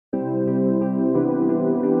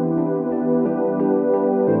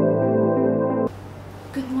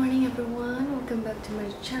back to my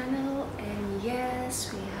channel. And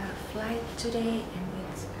yes, we have flight today, and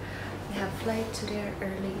we have flight today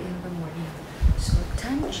early in the morning. So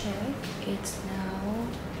time check, it's now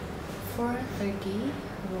 4:30.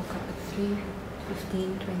 I woke up at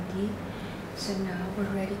 3:15, 20. So now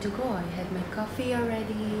we're ready to go. I had my coffee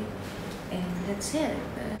already, and that's it.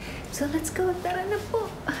 So let's go. Tara na po.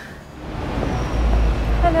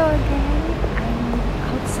 Hello again. I'm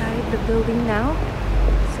outside the building now.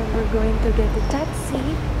 So we're going to get a taxi.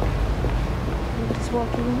 I'm just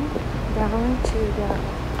walking down to the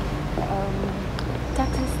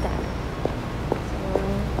taxi stand. So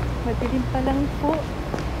madilim pa lang po.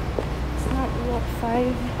 It's not yet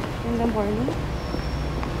 5 in the morning.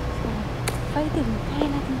 So fighting. Kaya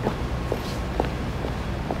natin to.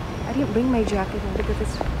 I didn't bring my jacket because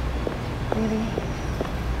it's really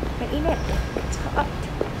mainit. It's hot.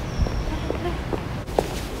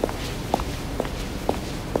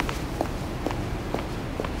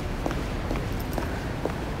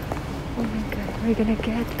 Oh my god, we're gonna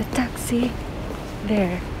get a taxi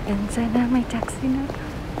there. And sana may taxi na.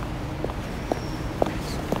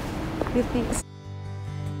 You think so?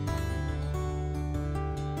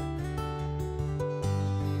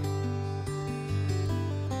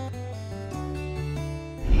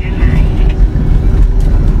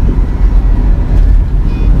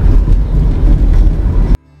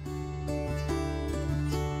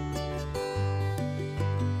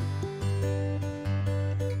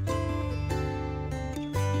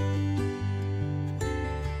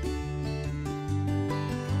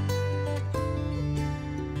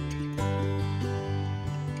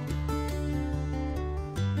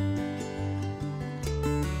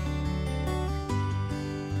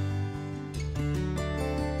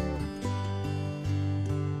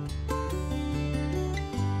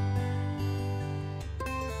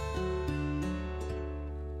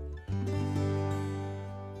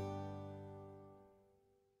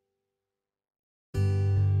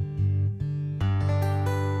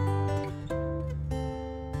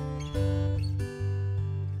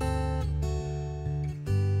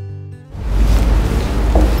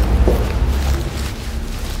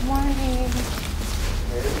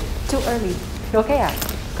 Too early. Okay,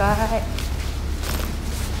 got it.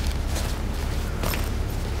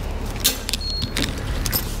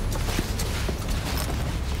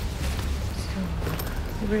 So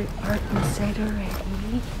we are inside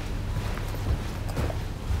already.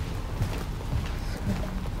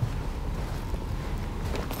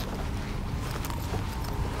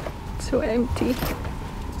 So empty.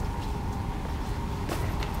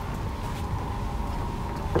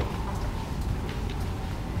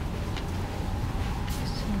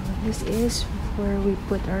 This is where we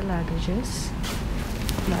put our luggages.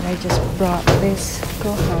 But I just brought this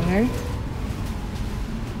coat hanger.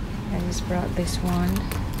 I just brought this one,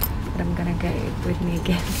 but I'm gonna get it with me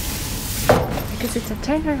again because it's a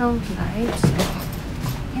turnaround flight. So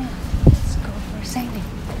yeah, let's go for signing.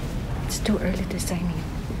 It's too early to sign in.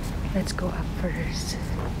 Let's go up first.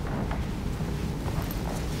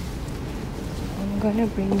 I'm gonna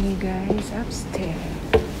bring you guys upstairs.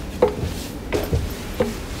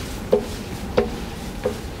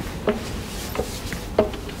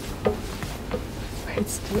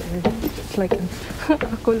 It's too early. It's like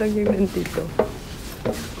ako lang yung nandito.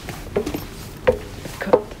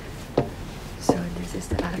 Good. So this is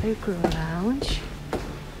the other crew lounge.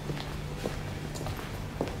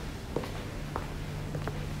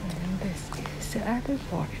 And this is the other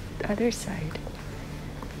part, the other side.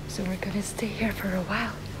 So we're gonna stay here for a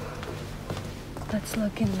while. Let's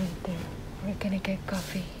log in later. We're gonna get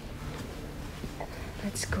coffee.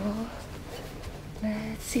 Let's go.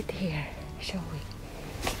 Let's sit here, shall we?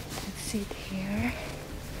 Sit here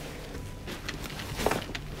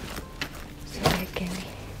so I can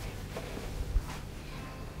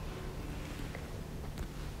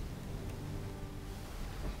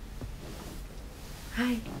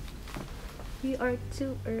Hi, we are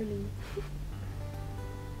too early.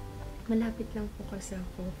 Malapit lang po kasi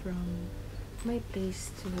ako from my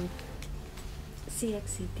place to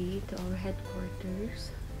CXCT, to our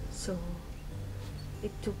headquarters, so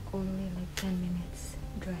it took only like 10 minutes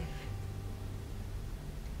drive.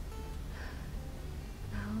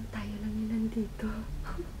 Tayo lang yung nandito.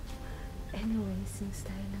 Anyway, since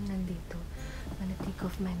tayo lang nandito, I'm gonna take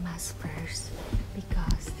off my mask first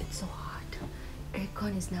because it's so hot.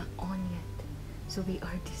 Aircon is not on yet, so we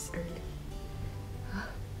are this early.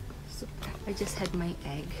 So I just had my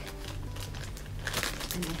egg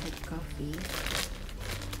and I had coffee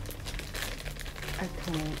at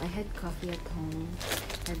home. I had coffee at home.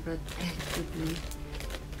 I brought egg with me.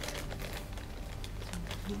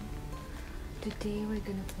 Today we're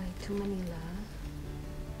gonna fly to Manila.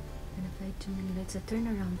 It's a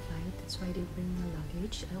turnaround flight. That's why they bring the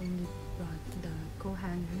luggage. I only brought the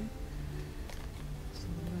co-hanger. So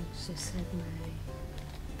I just set my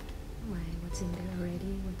what's in there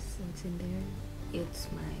already. What's in there? It's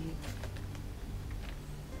my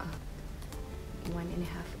 1.5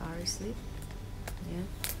 hour sleep. Yeah.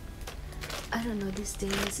 I don't know, these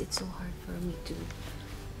days it's so hard for me to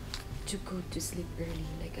go to sleep early.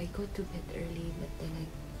 Like I go to bed early, but then I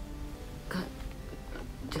can't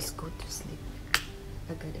just go to sleep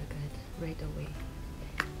agad right away.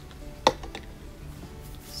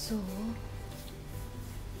 So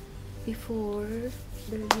before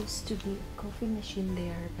there used to be a coffee machine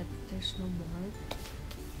there, but there's no more.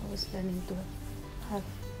 I was planning to have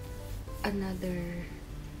another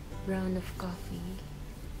round of coffee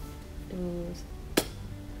to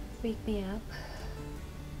wake me up,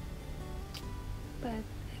 but I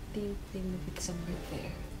think they moved it somewhere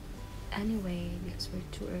there. Anyway, because we're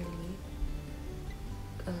too early,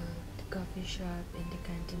 the coffee shop and the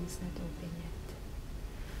canteen is not open yet.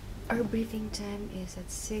 Our briefing time is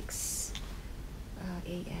at 6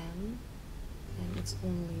 a.m. and it's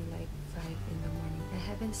only like 5 in the morning. I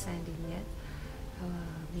haven't signed in yet.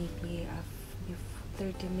 Maybe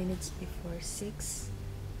 30 minutes before 6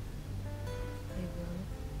 I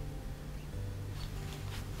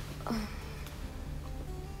will.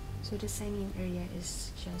 So the sign-in area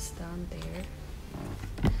is just down there.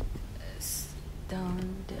 It's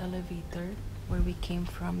down the elevator where we came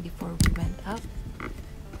from before we went up.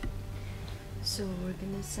 So we're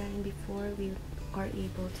gonna sign before we are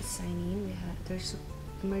able to sign in. There's an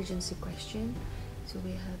emergency question, so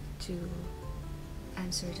we have to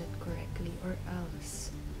answer that correctly, or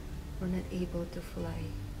else we're not able to fly.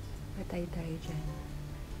 Patay tayo dyan.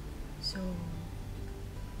 So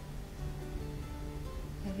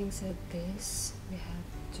having said this, we have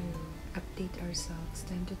to update ourselves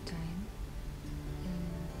time to time,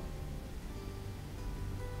 and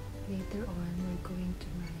later on we're going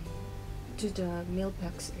to the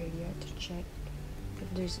mailbox area to check if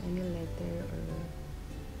there's any letter, or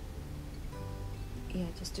yeah,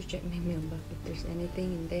 just to check my mailbox if there's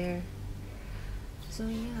anything in there. So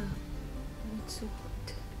yeah, it's so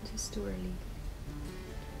hot, just too early.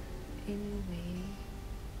 Anyway,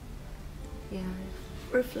 yeah,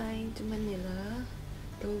 we're flying to Manila.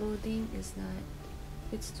 The loading is not,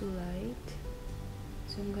 it's too light,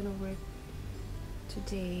 so I'm gonna work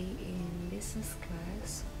today in business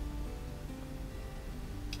class.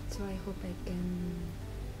 So I hope I can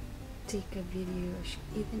take a video,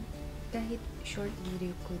 even kahit short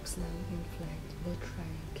video clips lang in flight. We'll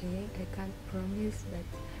try, okay? I can't promise, but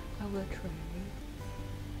I will try.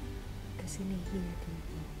 Kasi nahihiya din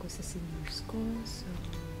ako sa seniors ko, so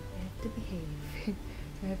I have to behave.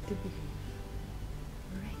 I have to behave.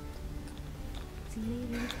 Alright. See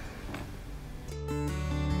you later.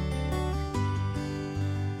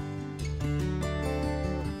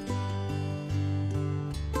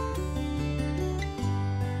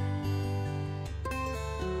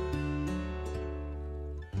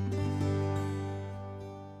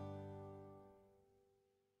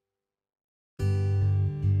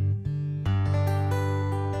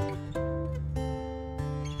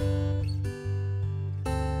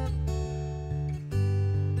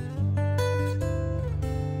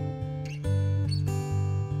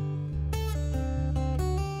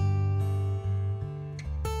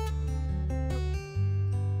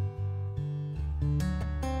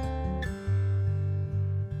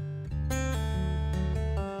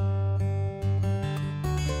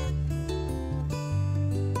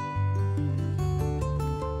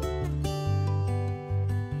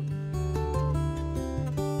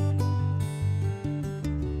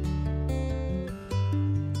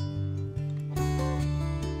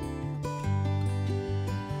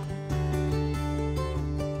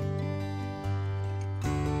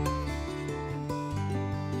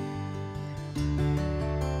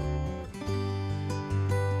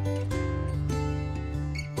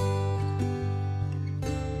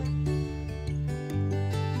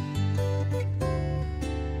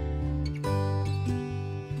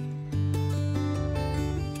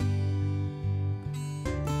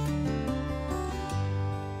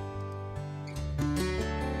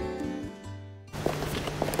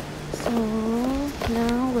 So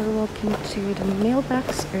now we're walking to the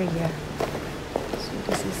mailbox area. So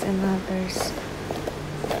this is another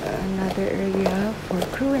area for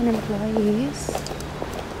crew and employees.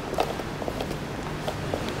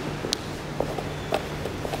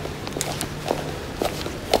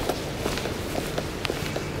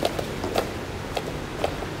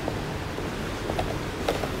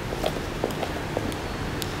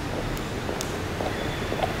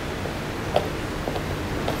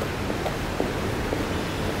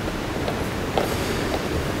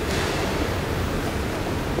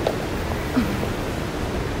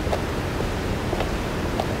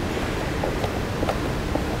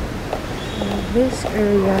 this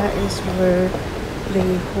area is where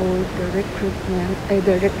they hold the recruitment.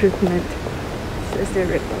 This is the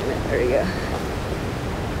recruitment area.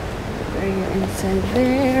 Area inside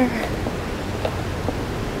there.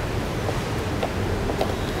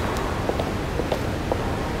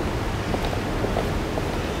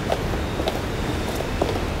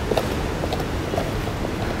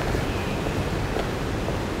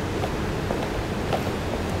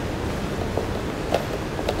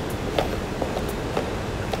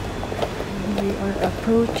 We are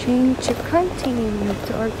approaching to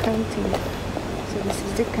our canteen. So this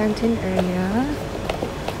is the canteen area.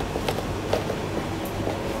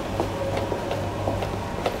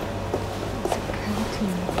 It's a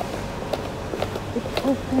canteen. It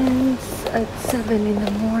opens at 7 in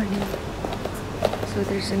the morning. So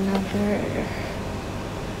there's another.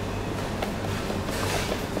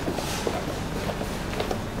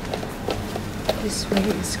 This way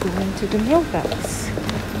is going to the mailbox.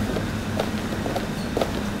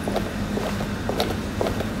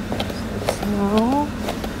 Now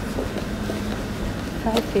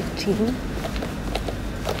 5:15,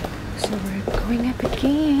 so we're going up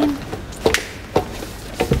again.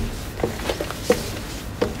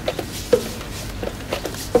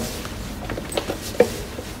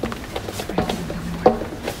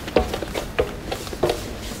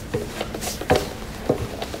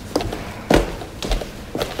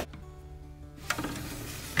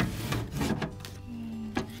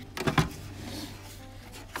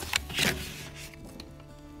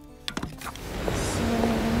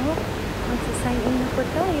 Sign in na po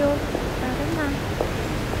tayo. Tara na.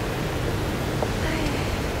 Ay.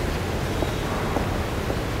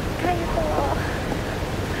 Kaya po.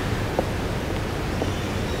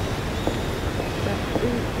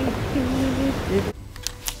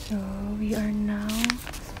 So, we are now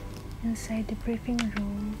inside the briefing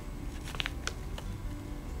room.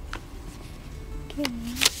 Okay.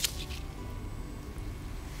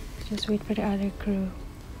 Just wait for the other crew.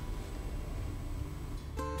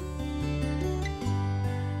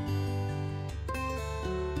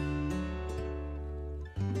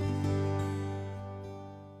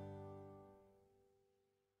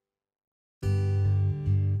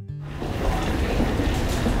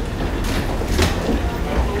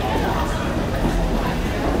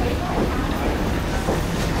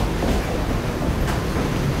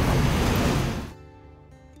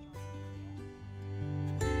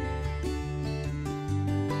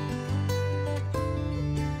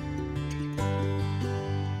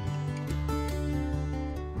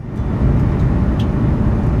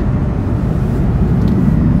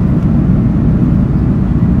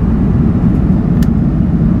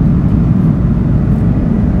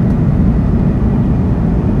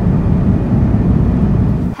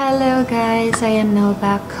 Hello guys, I am now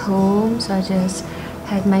back home. So I just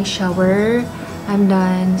had my shower. I'm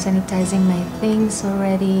done sanitizing my things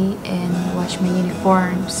already and wash my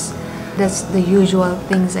uniforms. That's the usual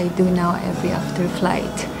things I do now every after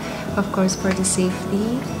flight, of course, for the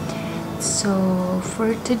safety. So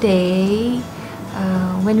for today,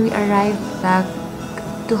 when we arrived back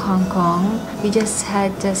to Hong Kong, we just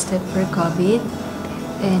had tested for COVID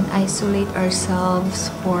and isolate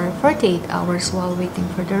ourselves for 48 hours while waiting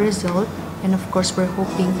for the result. And of course, we're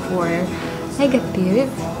hoping for negative.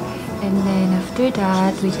 And then after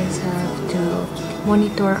that, we just have to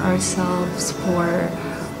monitor ourselves for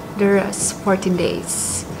the rest 14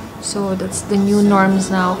 days. So that's the new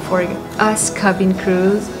norms now for us cabin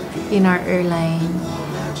crews in our airline.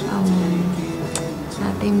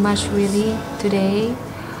 Nothing much really today.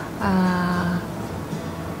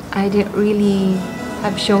 I didn't really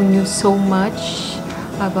have shown you so much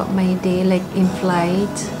about my day, like in flight,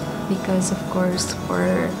 because of course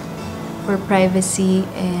for privacy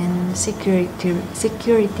and security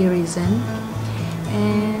reason.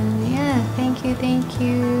 And yeah, thank you,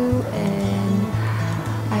 and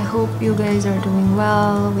I hope you guys are doing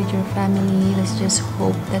well with your family. Let's just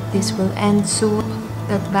hope that this will end soon,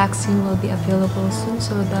 that vaccine will be available soon,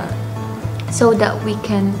 so that we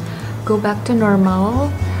can go back to normal.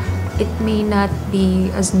 It may not be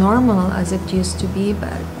as normal as it used to be,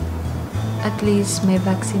 but at least may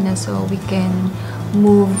vaccine na, so we can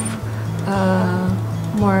move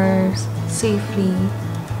more safely.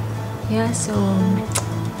 Yeah, so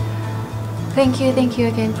thank you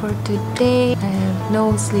again for today. I have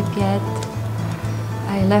no sleep yet.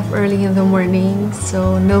 I left early in the morning,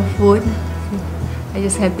 so no food. I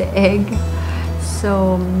just had the egg.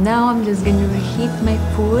 So now I'm just gonna reheat my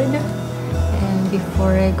food and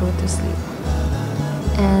before I go to sleep.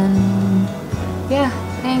 And yeah,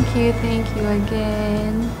 thank you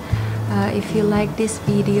again. If you like this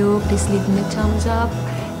video, please leave me a thumbs up,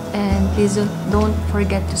 and please don't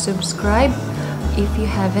forget to subscribe if you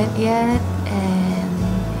haven't yet. And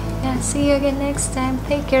yeah, see you again next time.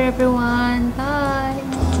 Take care, everyone.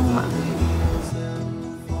 Bye.